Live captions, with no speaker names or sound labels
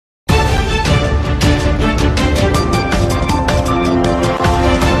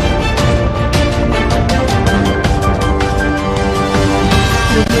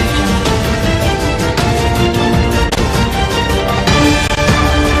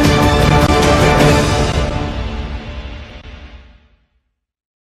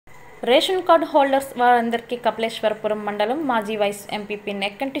Ration card holders వారందరికీ కపిలేశ్వరపురం మండలం మాజీ వైస్ ఎంపీపీ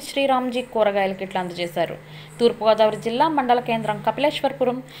నెక్కంటి శ్రీరామ్జీ కూరగాయల కిట్లు అందజేశారు. తూర్పుగోదావరి జిల్లా మండల కేంద్రం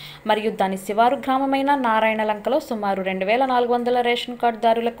కపిలేశ్వరపురం మరియు దాని శివారు గ్రామమైన నారాయణలంకలో సుమారు 2400 రేషన్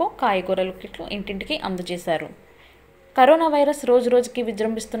కార్డుదారులకు కాయగూరల కిట్లు ఇంటింటికి అందజేశారు. కరోనా వైరస్ రోజురోజుకి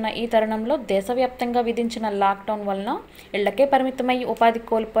విజృంభిస్తున్న ఈ తరుణంలో దేశవ్యాప్తంగా విధించిన లాక్డౌన్ వలన ఇళ్లకే పరిమితమై ఉపాధి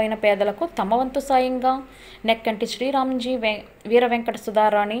కోల్పోయిన పేదలకు తమ వంతు సాయంగా నెక్కంటి శ్రీరామ్జీ వీర వెంకట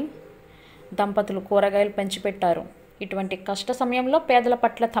సుధారాణి దంపతులు కూరగాయలు పంచిపెట్టారు. ఇటువంటి కష్ట సమయంలో పేదల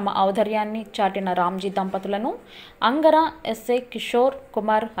పట్ల తమ ఔదార్యాన్ని చాటిన రామ్జీ దంపతులను అంగర ఎస్ఐ కిషోర్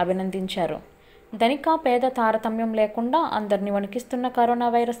కుమార్ అభినందించారు. ధనిక పేద తారతమ్యం లేకుండా అందరినీ వణికిస్తున్న కరోనా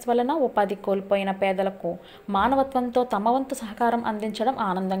వైరస్ వలన ఉపాధి కోల్పోయిన పేదలకు మానవత్వంతో తమ వంతు సహకారం అందించడం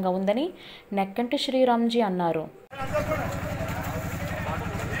ఆనందంగా ఉందని నెక్కంటి శ్రీరామ్జీ అన్నారు.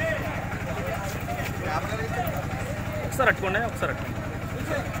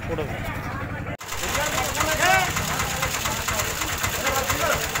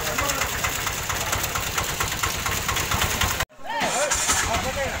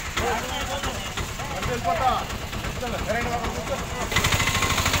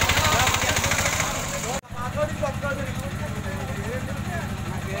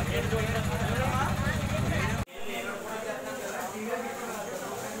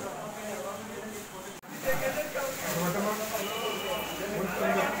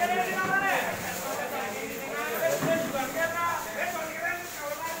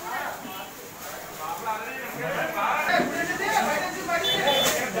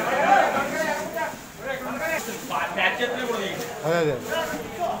 అదే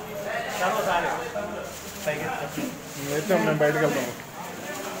అయితే మేము బయటకు వెళ్తాము.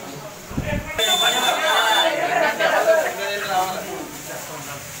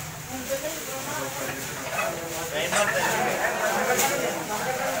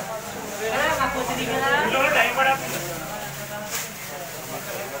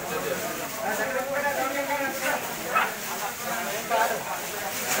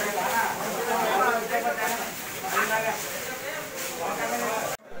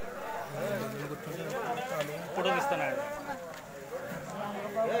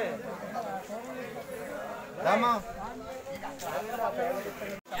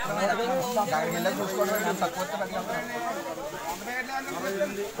 చూసుకోండి.